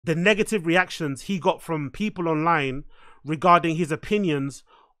the negative reactions he got from people online regarding his opinions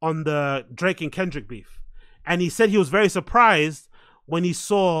on the Drake and Kendrick beef. And he said he was very surprised when he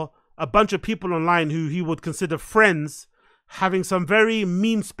saw a bunch of people online who he would consider friends having some very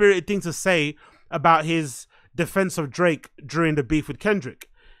mean-spirited things to say about his defense of Drake during the beef with Kendrick.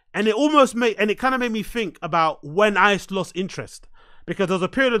 And it kind of made me think about when I lost interest. Because there was a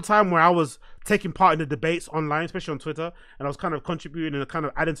period of time where I was taking part in the debates online, especially on Twitter, and I was kind of contributing and kind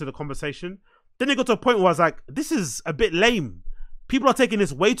of adding to the conversation. Then it got to a point where I was like, this is a bit lame. People are taking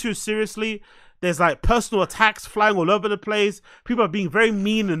this way too seriously. There's like personal attacks flying all over the place. People are being very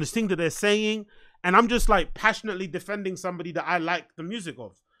mean in the things that they're saying. And I'm just like passionately defending somebody that I like the music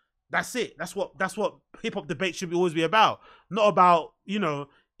of. That's it. That's what hip-hop debate should always be about. Not about, you know,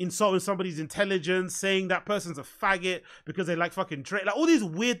 insulting somebody's intelligence, saying that person's a faggot because they like fucking Drake. Like all these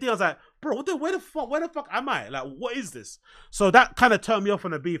weird things. I was like, bro, where the fuck am I? Like, what is this? So that kind of turned me off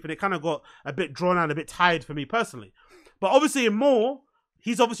on the beef, and it kind of got a bit drawn out, a bit tired for me personally. But obviously in More,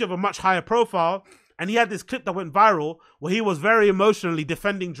 he's obviously of a much higher profile, and he had this clip that went viral where he was very emotionally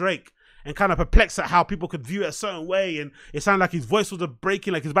defending Drake and kind of perplexed at how people could view it a certain way, and it sounded like his voice was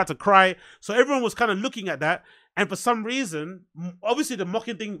breaking, like he was about to cry. So everyone was kind of looking at that, and for some reason, obviously the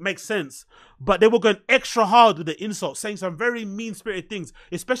mocking thing makes sense, but they were going extra hard with the insults, saying some very mean-spirited things,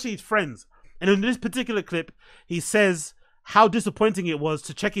 especially his friends. And in this particular clip, he says how disappointing it was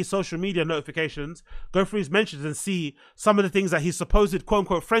to check his social media notifications, go through his mentions and see some of the things that his supposed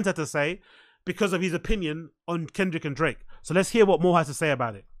quote-unquote friends had to say because of his opinion on Kendrick and Drake. So let's hear what Mo has to say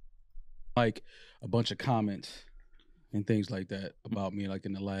about it. Like a bunch of comments and things like that about me, like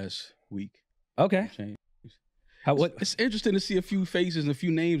in the last week. Okay. It's interesting to see a few faces and a few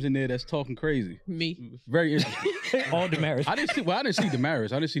names in there that's talking crazy. Me. Very interesting. All Damaris. I didn't see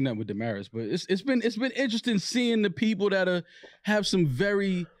Damaris. I didn't see nothing with Damaris, but it's been interesting seeing the people that have some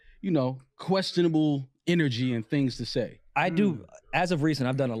very, you know, questionable energy and things to say. I do, as of recent,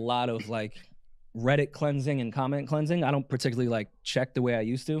 I've done a lot of like Reddit cleansing and comment cleansing. I don't particularly like check the way I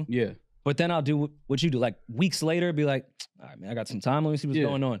used to. Yeah. But then I'll do what you do, like weeks later, be like, all right, man, I got some time. Let me see what's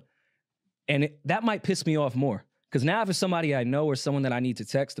going on. And that might piss me off more. Because now if it's somebody I know or someone that I need to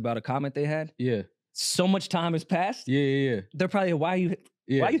text about a comment they had, so much time has passed. Yeah. They're probably, why you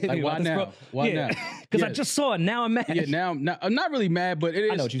hitting me why about now? this, bro? Why now? Because I just saw it. Now I'm mad. Yeah, now I'm not really mad, but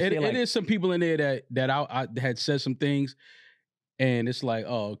it is. It is some people in there that I had said some things, and it's like,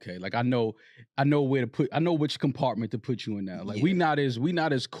 oh, okay. Like I know where to put. I know which compartment to put you in now. Like we not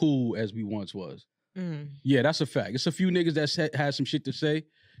as cool as we once was. Yeah, that's a fact. It's a few niggas that had some shit to say,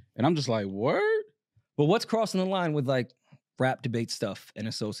 and I'm just like, word. But what's crossing the line with like rap debate stuff and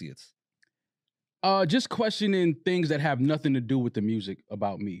associates? Just questioning things that have nothing to do with the music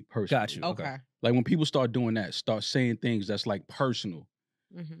about me personally. Got you. Okay. Like when people start doing that, start saying things that's like personal.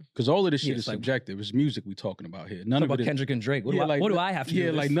 Because all of this shit is like, subjective. It's music we talking about here. None of it is Kendrick and Drake. What do I have to do?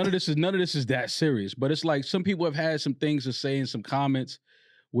 Yeah, like none of this is that serious. But it's like some people have had some things to say in some comments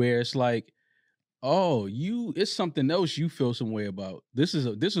where it's like, oh, it's something else you feel some way about. This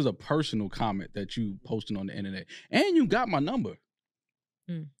is a personal comment that you posting on the internet, and you got my number.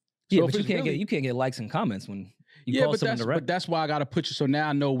 Yeah, but you can't get likes and comments when you call someone direct. But that's why I got to put you. So now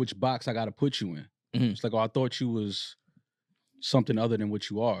I know which box I got to put you in. It's like, oh, I thought you was something other than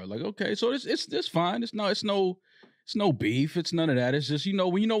what you are. Like, okay, so it's fine. It's no beef. It's none of that. It's just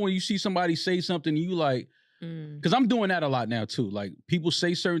when you see somebody say something, you like, because I'm doing that a lot now too. Like people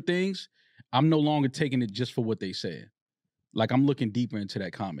say certain things. I'm no longer taking it just for what they said. Like, I'm looking deeper into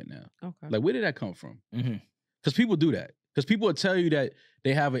that comment now. Okay. Like, where did that come from? Because people do that. Because people will tell you that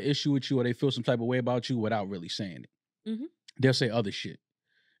they have an issue with you or they feel some type of way about you without really saying it. They'll say other shit.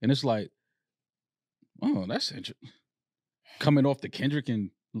 And it's like, oh, that's interesting. Coming off the Kendrick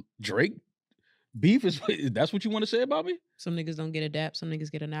and Drake beef, that's what you want to say about me? Some niggas don't get a dap. Some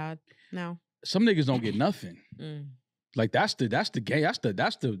niggas get a nod now. Some niggas don't get nothing. Like that's the gay, that's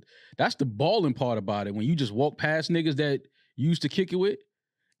the balling part about it. When you just walk past niggas that you used to kick it with,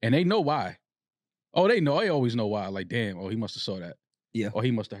 and they know why. Oh, they always know why. Like, damn, oh, he must have saw that. Yeah. Or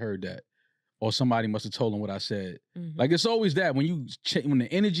he must have heard that. Or somebody must have told him what I said. Like, it's always that. When the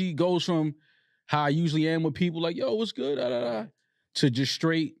energy goes from how I usually am with people, like, yo, what's good? To just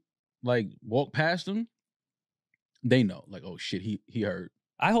straight, like, walk past them, they know. Like, oh, shit, he heard.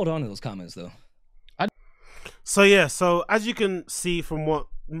 I hold on to those comments, though. So as you can see from what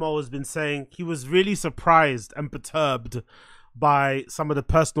Mo has been saying, he was really surprised and perturbed by some of the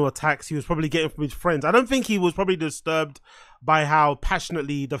personal attacks he was probably getting from his friends. I don't think he was probably disturbed by how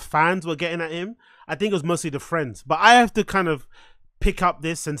passionately the fans were getting at him. I think it was mostly the friends. But I have to kind of pick up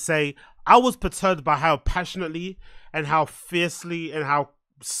this and say I was perturbed by how passionately and how fiercely and how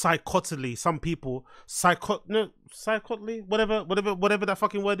psychotically, some people psychotically, whatever that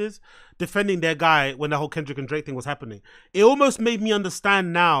fucking word is, defending their guy when the whole Kendrick and Drake thing was happening. It almost made me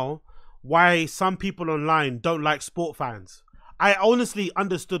understand now why some people online don't like sport fans. I honestly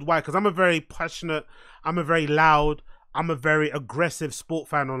understood why, because I'm a very passionate, I'm a very loud, I'm a very aggressive sport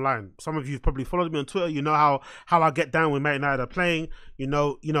fan online. Some of you have probably followed me on Twitter. You know how I get down when Man United are playing. You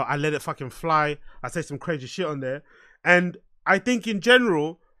know, I let it fucking fly. I say some crazy shit on there. And I think in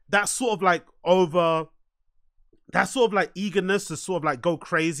general, that sort of like eagerness to sort of like go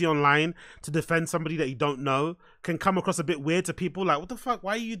crazy online to defend somebody that you don't know can come across a bit weird to people. Like, what the fuck?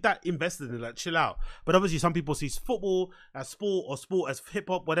 Why are you that invested in it? Like, chill out. But obviously some people see football as sport or sport as hip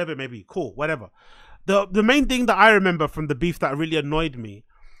hop, whatever it may be. Cool, whatever. The main thing that I remember from the beef that really annoyed me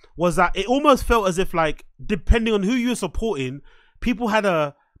was that it almost felt as if, like, depending on who you were supporting, people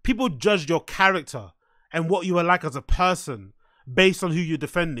judged your character and what you were like as a person based on who you're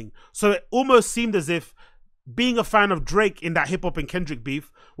defending. So it almost seemed as if being a fan of Drake in that hip hop and Kendrick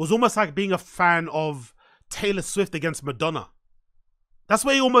beef was almost like being a fan of Taylor Swift against Madonna. That's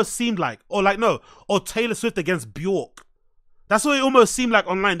what it almost seemed like. Or Taylor Swift against Bjork. That's what it almost seemed like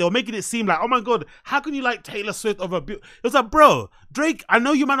online. They were making it seem like, oh my God, how can you like Taylor Swift over Bjork? It was like, bro, Drake, I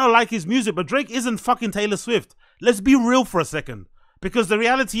know you might not like his music, but Drake isn't fucking Taylor Swift. Let's be real for a second. Because the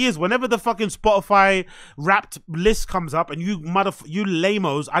reality is, whenever the fucking Spotify Wrapped list comes up and you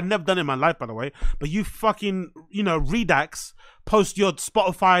lamos, I've never done it in my life, by the way, but you fucking, Redux, post your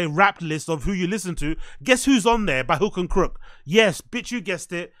Spotify Wrapped list of who you listen to, guess who's on there by hook and crook? Yes, bitch, you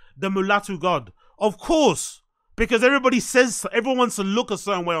guessed it, the Mulatu God. Of course. Because everyone wants to look a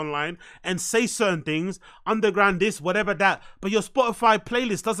certain way online and say certain things, underground this, whatever that. But your Spotify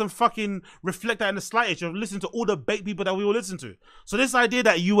playlist doesn't fucking reflect that in the slightest. You're listening to all the bait people that we all listen to. So this idea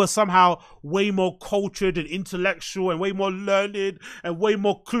that you were somehow way more cultured and intellectual and way more learned and way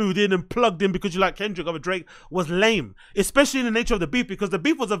more clued in and plugged in because you like Kendrick over Drake was lame. Especially in the nature of the beef, because the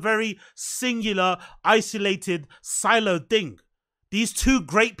beef was a very singular, isolated, siloed thing. These two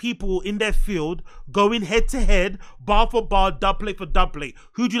great people in their field going head to head, bar for bar, dub plate for dub plate.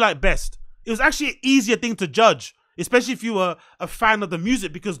 Who do you like best? It was actually an easier thing to judge, especially if you were a fan of the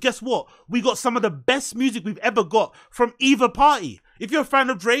music, because guess what? We got some of the best music we've ever got from either party. If you're a fan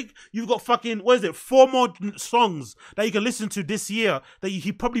of Drake, you've got fucking, 4 more songs that you can listen to this year that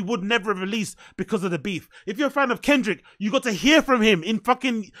he probably would never have released because of the beef. If you're a fan of Kendrick, you got to hear from him in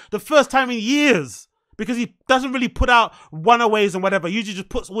fucking the first time in years. Because he doesn't really put out one-aways and whatever. He usually just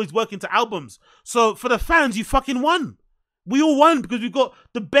puts all his work into albums. So for the fans, you fucking won. We all won because we've got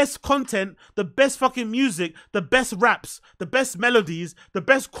the best content, the best fucking music, the best raps, the best melodies, the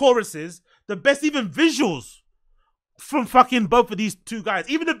best choruses, the best even visuals from fucking both of these two guys.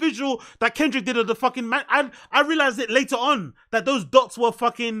 Even the visual that Kendrick did of the fucking man, I realized it later on that those dots were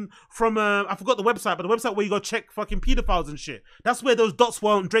fucking from I forgot the website, but the website where you go check fucking pedophiles and shit. That's where those dots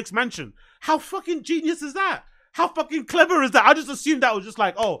were on Drake's mansion. How fucking genius is that? How fucking clever is that? I just assumed that was just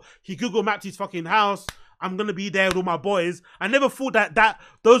like, oh, he Google mapped his fucking house. I'm gonna be there with all my boys. I never thought that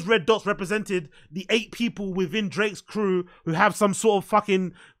those red dots represented the 8 people within Drake's crew who have some sort of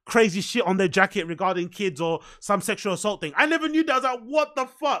fucking crazy shit on their jacket regarding kids or some sexual assault thing. I never knew that. I was like, what the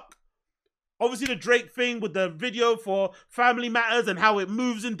fuck? Obviously the Drake thing with the video for Family Matters and how it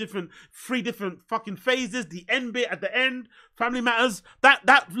moves in 3 different fucking phases. The end bit at the end, Family Matters.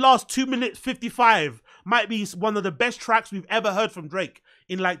 That last 2 minutes 55 might be one of the best tracks we've ever heard from Drake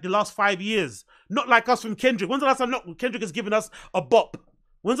in like the last 5 years. Not like us from Kendrick. When's the last time Kendrick has given us a bop?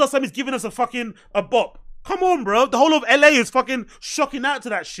 When's the last time he's given us a bop? Come on, bro. The whole of LA is fucking shocking out to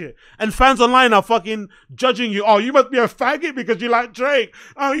that shit. And fans online are fucking judging you. Oh, you must be a faggot because you like Drake.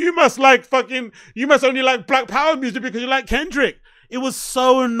 Oh, you must only like Black Power music because you like Kendrick. It was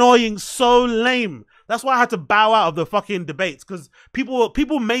so annoying, so lame. That's why I had to bow out of the fucking debates, because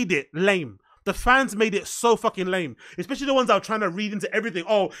people made it lame. The fans made it so fucking lame, especially the ones that were trying to read into everything.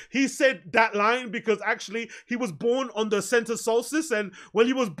 Oh, he said that line because actually he was born on the center solstice, and when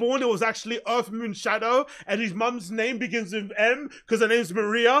he was born, it was actually Earth, Moon, Shadow, and his mum's name begins with M because her name's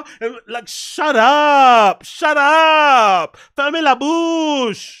Maria. And like, shut up, ferme la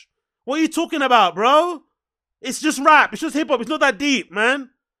bouche. What are you talking about, bro? It's just rap. It's just hip hop. It's not that deep, man.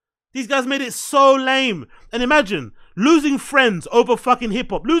 These guys made it so lame. And imagine losing friends over fucking hip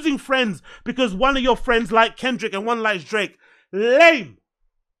hop. Losing friends because one of your friends like Kendrick and one likes Drake. Lame.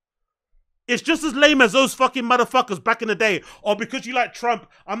 It's just as lame as those fucking motherfuckers back in the day. Or because you like Trump,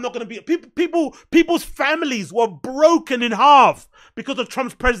 I'm not going to be... People's families were broken in half because of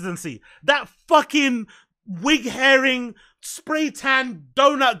Trump's presidency. That fucking wig-hairing, spray tan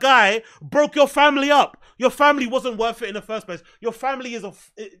donut guy broke your family up. Your family wasn't worth it in the first place. Your family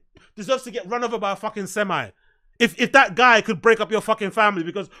it deserves to get run over by a fucking semi. If that guy could break up your fucking family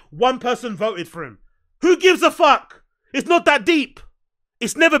because one person voted for him, who gives a fuck? It's not that deep.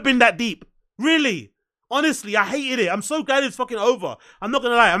 It's never been that deep. Really. Honestly, I hated it. I'm so glad it's fucking over. I'm not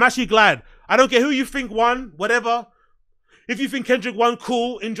gonna lie. I'm actually glad. I don't care who you think won, whatever. If you think Kendrick won,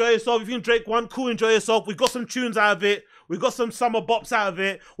 cool, enjoy yourself. If you think Drake won, cool, enjoy yourself. We got some tunes out of it. We got some summer bops out of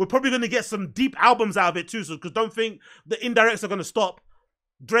it. We're probably going to get some deep albums out of it too. So, because don't think the indirects are going to stop.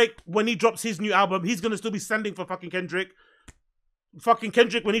 Drake, when he drops his new album, he's going to still be sending for fucking Kendrick. Fucking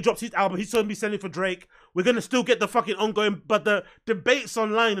Kendrick, when he drops his album, he's going to be sending for Drake. We're going to still get the fucking ongoing, but the debates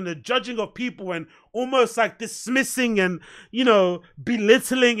online and the judging of people and almost like dismissing and, you know,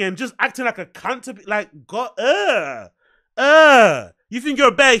 belittling and just acting like a cunt to be like, God, you think you're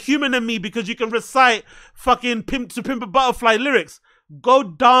a better human than me because you can recite fucking Pimp to Pimp a Butterfly lyrics? Go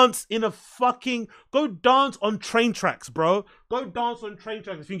dance go dance on train tracks, bro. Go dance on train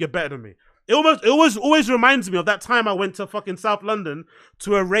tracks if you think you're better than me. It always reminds me of that time I went to fucking South London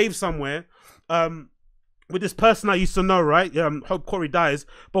to a rave somewhere, with this person I used to know, right? Hope Corey dies.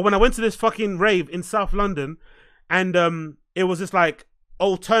 But when I went to this fucking rave in South London, and it was this like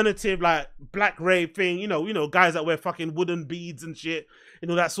alternative like black rave thing, you know, guys that wear fucking wooden beads and shit, you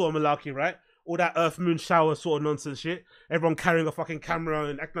know, that sort of malarkey, right? All that earth moon shower sort of nonsense shit. Everyone carrying a fucking camera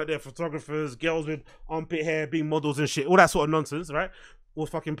and acting like they're photographers, girls with armpit hair being models and shit, all that sort of nonsense, right? All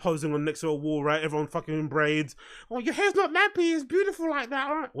fucking posing on next to a wall, right? Everyone fucking in braids. Oh, your hair's not nappy, it's beautiful like that,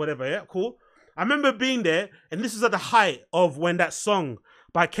 right? Whatever, yeah, cool. I remember being there, and this is at the height of when that song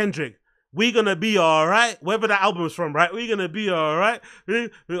by Kendrick, We Gonna Be Alright, wherever that album was from, right? We Gonna Be Alright,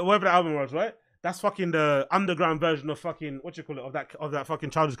 wherever that album was, right? That's fucking the underground version of fucking, of that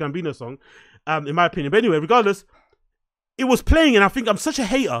fucking Childish Gambino song, in my opinion. But anyway, regardless, it was playing, and I think I'm such a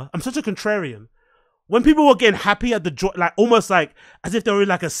hater, I'm such a contrarian. When people were getting happy at the like almost like as if they were in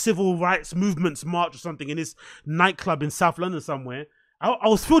like a civil rights movement's march or something in this nightclub in South London somewhere, I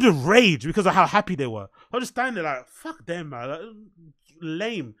was filled with rage because of how happy they were. I was just standing there like, fuck them, man. Like,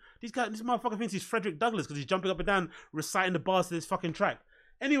 lame. This motherfucker thinks he's Frederick Douglass because he's jumping up and down reciting the bars to this fucking track.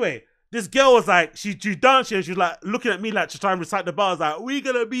 Anyway, this girl was like, she dancing and she was like looking at me like to try and recite the bars, like, we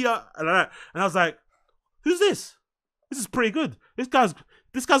gonna be and I was like, who's this? This is pretty good. This guy's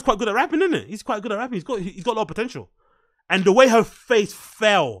quite good at rapping, isn't it? He's quite good at rapping. He's got a lot of potential. And the way her face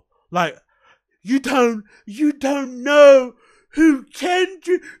fell, like, you don't know who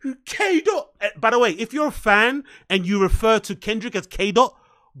Kendrick, who K-Dot. By the way, if you're a fan and you refer to Kendrick as K-Dot,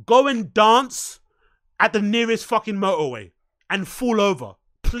 go and dance at the nearest fucking motorway and fall over,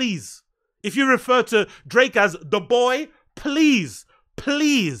 please. If you refer to Drake as the boy, please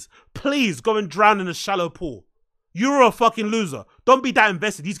go and drown in a shallow pool. You're a fucking loser. Don't be that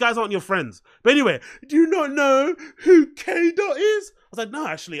invested. These guys aren't your friends. But anyway, do you not know who K-Dot is? I was like, no,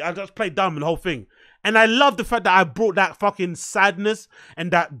 actually, I just played dumb in the whole thing. And I love the fact that I brought that fucking sadness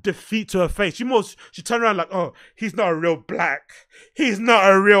and that defeat to her face. She turned around like, oh, he's not a real black. He's not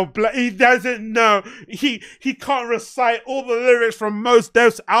a real black. He doesn't know. He can't recite all the lyrics from Mos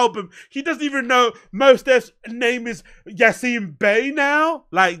Def's album. He doesn't even know Mos Def's name is Yassine Bey now.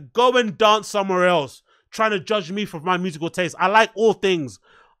 Like, go and dance somewhere else. Trying to judge me for my musical taste. I like all things.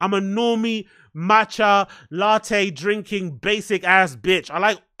 I'm a normie, matcha, latte drinking, basic ass bitch. I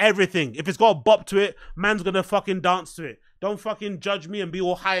like everything. If it's got a bop to it, man's gonna fucking dance to it. Don't fucking judge me and be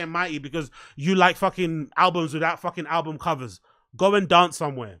all high and mighty because you like fucking albums without fucking album covers. Go and dance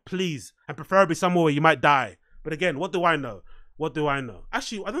somewhere, please. And preferably somewhere where you might die. But again, what do I know? What do I know?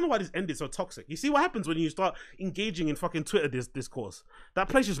 Actually, I don't know why this ended so toxic. You see what happens when you start engaging in fucking Twitter discourse? That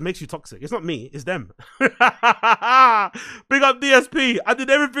place just makes you toxic. It's not me, it's them. Big up DSP. I did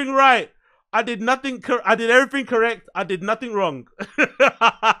everything right. I did everything correct. I did nothing wrong.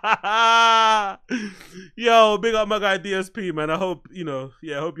 Yo, big up my guy DSP, man. I hope, I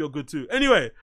hope you're good too. Anyway,